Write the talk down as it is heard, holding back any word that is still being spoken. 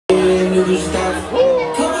We live.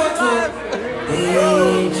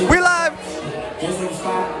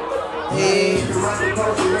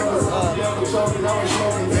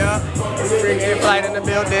 Yeah, Free Game Flight in the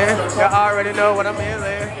building. Y'all already know what I'm in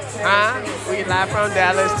there. Huh? We live from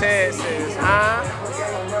Dallas, Texas. Huh?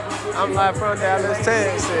 I'm live from Dallas,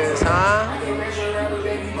 Texas. Huh?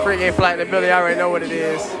 Free Game Flight in the building. Y'all already know what it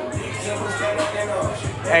is.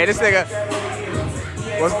 Hey, this nigga.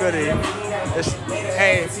 What's good, E?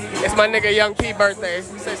 Hey, it's my nigga Young P birthday.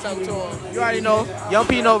 Say something to him. You already know. Young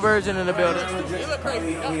P no virgin in the building. You look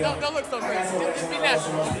crazy. Don't look so crazy. Just be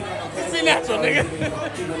natural. Just be natural, nigga.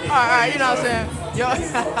 All right, you know what I'm saying?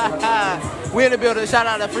 Yo, we in the building. Shout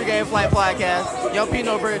out to Free Game Flight Podcast. Young P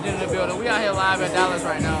no virgin in the building. We out here live in Dallas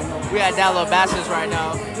right now. We at Dallas Bastards right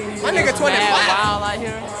now. My nigga 25. Wild out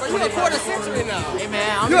here. Bro, you a quarter century now. Hey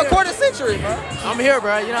man, you a quarter century, bro. I'm here,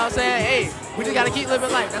 bro. You know what I'm saying? Hey, we just gotta keep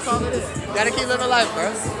living life. That's all it is. Gotta keep living life,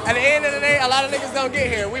 bro. At the end of the day, a lot of niggas don't get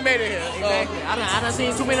here. We made it here. So. Exactly. I done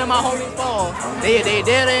seen too many of my homies fall. They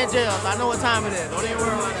dead or in jail, so I know what time it is. Don't even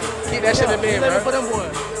worry about that. Keep that shit in me, bro. Living for them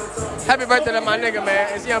boys. Happy birthday to my nigga,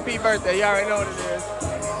 man. It's Young P birthday. You already know what it is.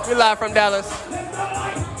 We live from Dallas.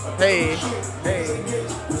 Hey.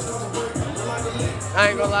 I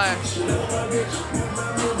ain't gonna lie.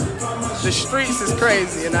 The streets is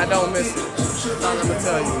crazy and I don't miss it. That's all I'm gonna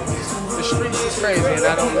tell you. The streets is crazy and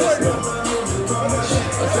I don't miss it.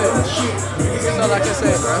 That's it. That's all I can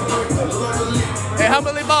say, bro. Hey,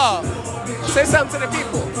 Humbly Ball, say something to the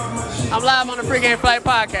people. I'm live on the Free Game Flight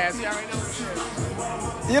Podcast. You already know what it is.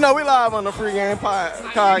 You know, we live on the Free Game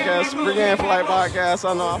Podcast, Free Game Flight Podcast.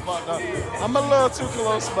 I know I fucked up. I'm a little too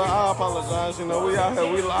close, but I apologize. You know, we out here,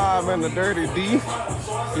 we live in the Dirty D.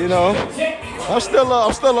 You know, I'm still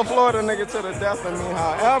a Florida nigga to the death of me.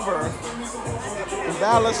 However,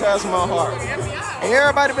 Dallas has my heart. And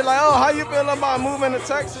everybody be like, oh, how you feel about moving to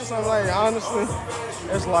Texas? I'm like, honestly,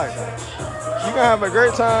 it's like that. You can have a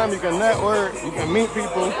great time, you can network, you can meet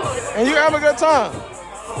people, and you can have a good time.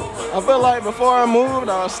 I feel like before I moved,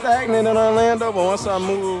 I was stagnant in Orlando, but once I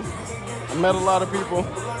moved, I met a lot of people,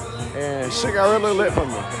 and shit got really lit for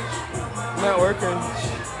me. Networking,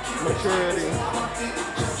 maturity,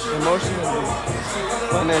 emotionally,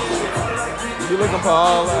 financially. If you're looking for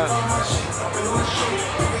all that,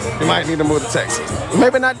 you might need to move to Texas.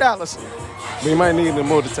 Maybe not Dallas, but you might need to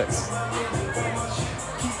move to Texas.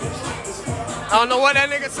 I don't know what that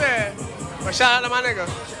nigga said, but shout out to my nigga.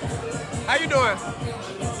 How you doing?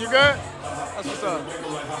 You good? That's what's up.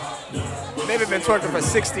 Baby been twerking for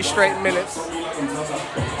 60 straight minutes.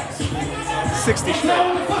 60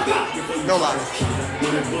 straight. No lies.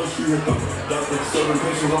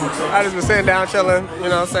 I just been sitting down chilling, you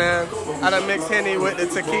know what I'm saying? I done mixed Henny with the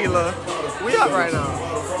tequila. We up right now.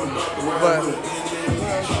 But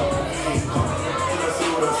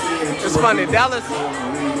it's funny, Dallas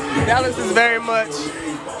is very much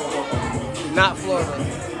not Florida.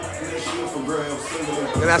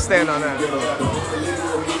 And I stand on that.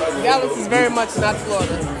 Dallas is very much not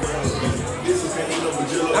Florida.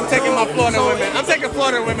 I'm taking my Florida women. I'm taking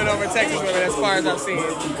Florida women over Texas women as far as I've seen.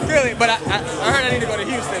 Really, but I heard I need to go to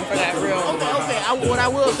Houston for that real. Okay. What I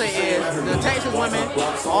will say is the Texas women,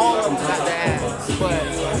 all of them got the ass, but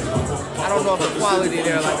I don't know if the quality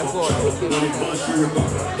there like the Florida.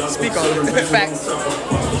 Speak on it. Facts.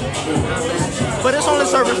 But it's on the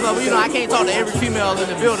surface level. You know, I can't talk to every female in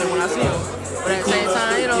the building when I see them. But at the same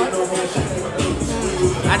time, you know,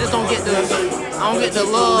 I just don't get the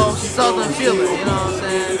love southern feeling, you know what I'm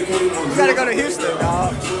saying? You gotta go to Houston,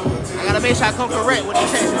 dog. I gotta make sure I come correct with the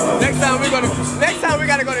Texas. Next time we gotta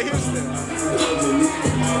go to Houston.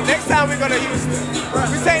 Next time we go to Houston.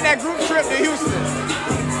 We take that group trip to Houston.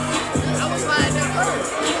 I was flying there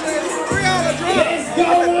first. 3-hour drive. It's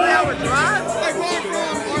a 3-hour drive? It's like going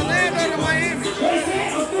from Orlando to Miami.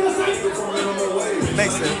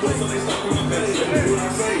 Makes sense.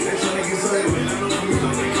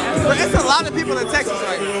 But it's a lot of people in Texas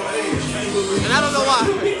right now. And I don't know why.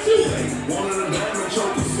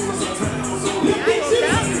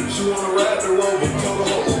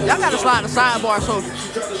 Y'all gotta slide the Sidebar Social.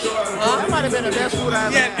 That might have been the best food I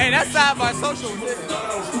ever had. Hey, that Sidebar Social.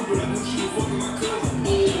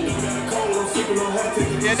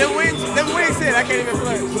 Yeah, them wings hit. I can't even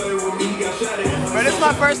play. But this is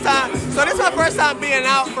my first time. So this is my first time being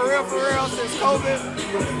out for real since COVID.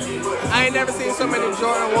 I ain't never seen so many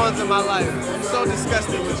Jordan 1s in my life. I'm so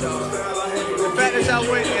disgusted with y'all. The fact that y'all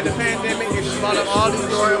went in the pandemic and just bought up all these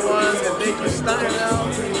Jordan 1s and think you stunning now,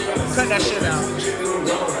 cut that shit out.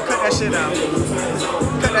 Cut that shit out.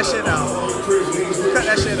 Cut that shit out. Cut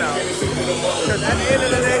that shit out. Because at the end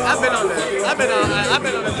of the day, I've been on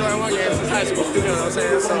the Jordan 1 game since high school. You know what I'm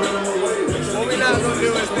saying? So what we not gonna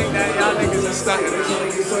do is think that y'all niggas are stunting.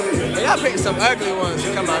 And y'all pick some ugly ones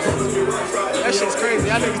to come out. That shit's crazy.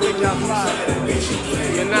 Y'all niggas think y'all fly.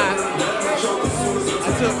 You're not.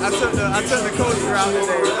 I took the coach route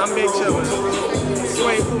today. I'm big chillin'.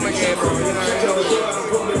 Suede Puma game on. You already know what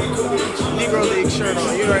it is. Negro League shirt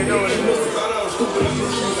on. You already know what it is.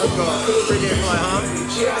 Let's go. Free-game fly, huh?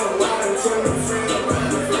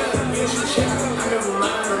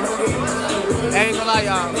 I ain't gonna lie,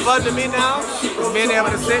 y'all. Fun to me now is being able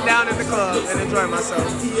to sit down in the club and enjoy myself.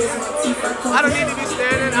 I don't need to be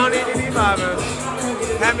standing. I don't need to be vibing.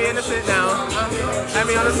 Have me in the sit down. Have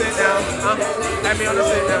me on the sit down. Have me on the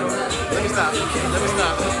sit down. Let me stop. Let me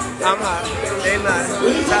stop. I'm hot. They not.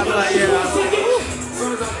 Top like, yeah.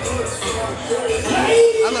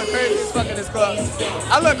 I look crazy as fuck in this club.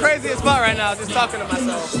 I look crazy as fuck right now just talking to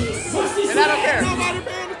myself. And I don't care. Nobody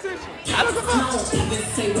paying attention. I don't give a fuck.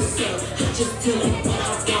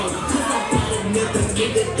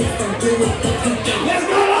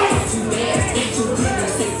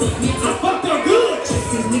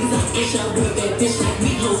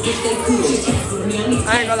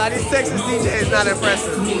 I ain't gonna lie, these Texas DJs not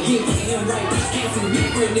impressive.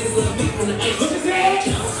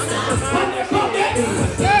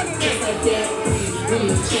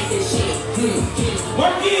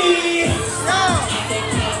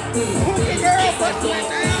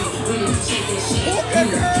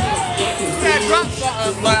 Yeah, drop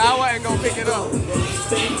something, but I wasn't gonna pick it up.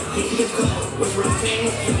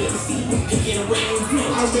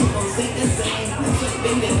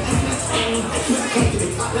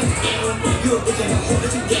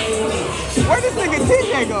 Where this nigga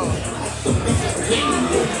TJ go?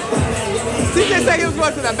 TJ said he was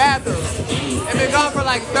going to the bathroom and been gone for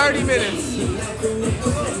like 30 minutes.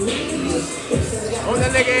 Oh,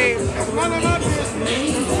 that nigga ain't none of my business.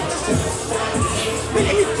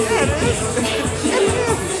 Nigga, he dead.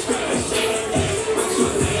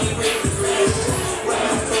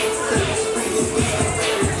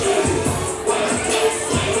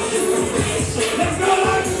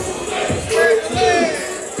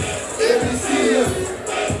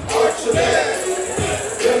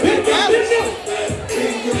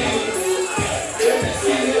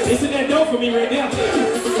 Isn't that dope for me right now?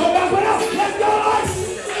 What else? Let's go!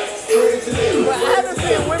 But I haven't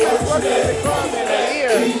seen women working in the club in a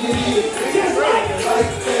year.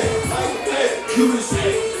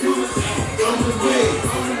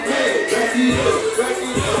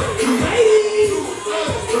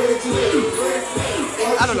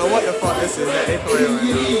 I don't know what the fuck this is that they playing right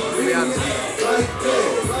now, to be honest with you.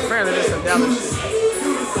 Apparently this is some Dallas shit.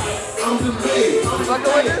 You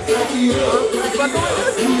fucking with this? You fucking with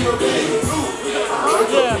this?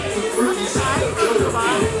 Yeah.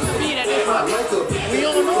 Being at this one. We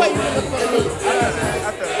don't know why you look for me.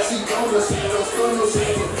 I feel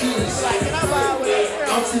Like, can I buy with it?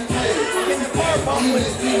 Can the car bump with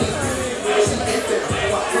it?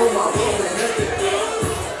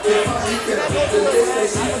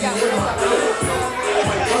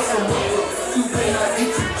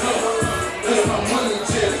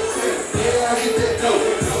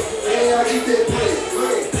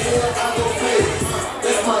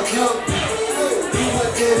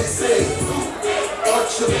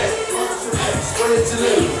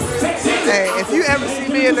 Hey, if you ever see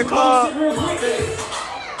me in the club,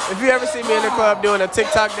 doing a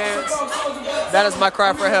TikTok dance, that is my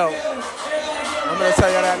cry for help. I'm gonna tell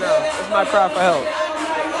you that now. It's my cry for help.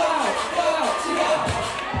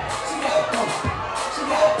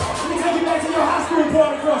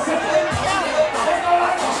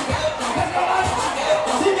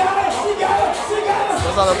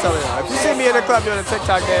 That's all I'm telling you. If you see me in the club doing a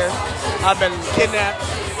TikTok dance, I've been kidnapped.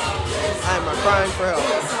 I am crying for help.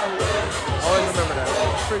 Always remember that.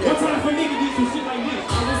 Forget it.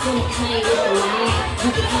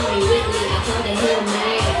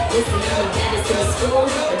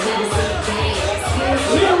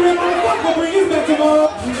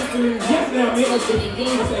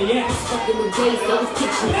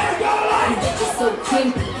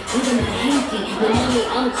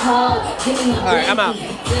 Alright, I'm out.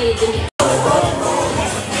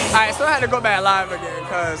 Alright, so I had to go back live again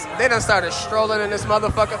because they done started strolling in this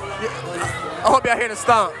motherfucker. I hope y'all hear the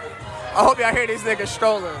stomp. I hope y'all hear these niggas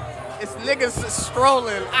strolling. It's niggas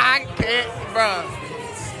strolling. I can't, bruh.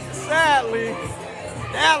 Sadly,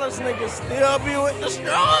 Dallas niggas still be with the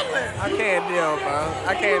strolling. I can't deal, bro.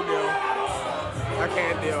 I can't deal. I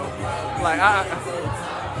can't deal. Like,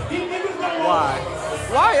 why?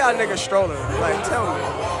 Why y'all niggas strolling? Like, tell me.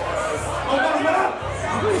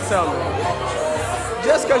 Please tell me.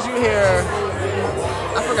 Just because you hear,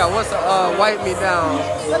 I forgot what's wipe me down,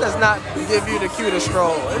 that does not give you the cue to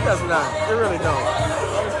stroll. It does not. It really don't.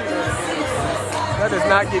 That does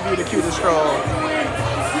not give you the cue to stroll.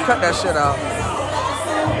 Cut that shit out.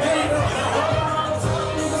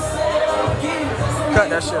 Cut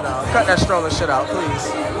that shit out. Cut that strolling shit out,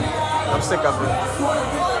 please. I'm sick of it.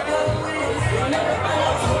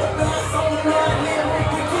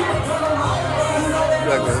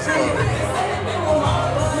 Look at this phone.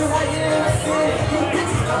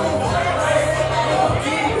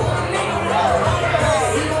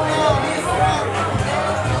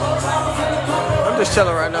 I'm just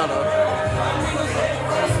chilling right now, though.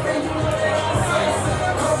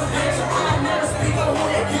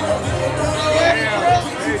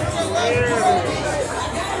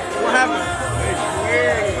 What happened?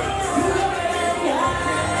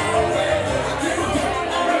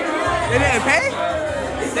 They didn't pay?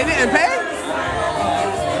 They didn't pay?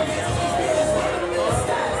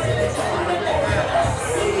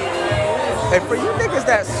 Hey, for you niggas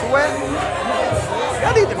that sweat,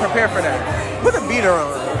 y'all need to prepare for that. Put a beater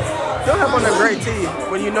on. Don't have on a gray tee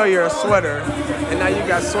when you know you're a sweater and now you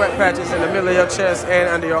got sweat patches in the middle of your chest and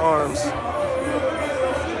under your arms.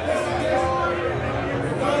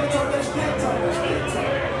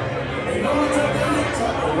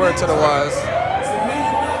 Word to the wise.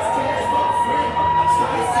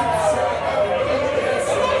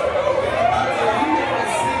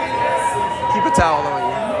 Keep a towel on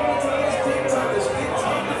you.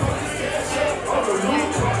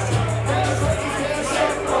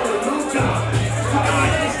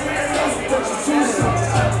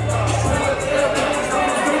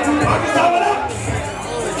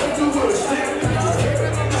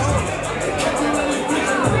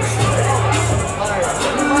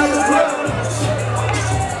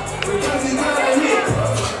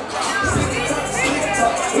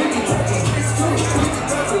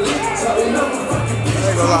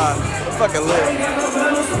 Fucking lit.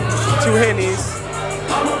 2 Hennies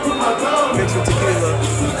mixed with tequila.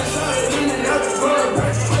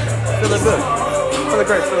 Feeling good. Feeling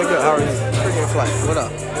great. Feeling good. How are you? Freaking flight. What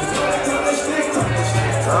up?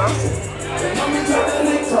 Huh?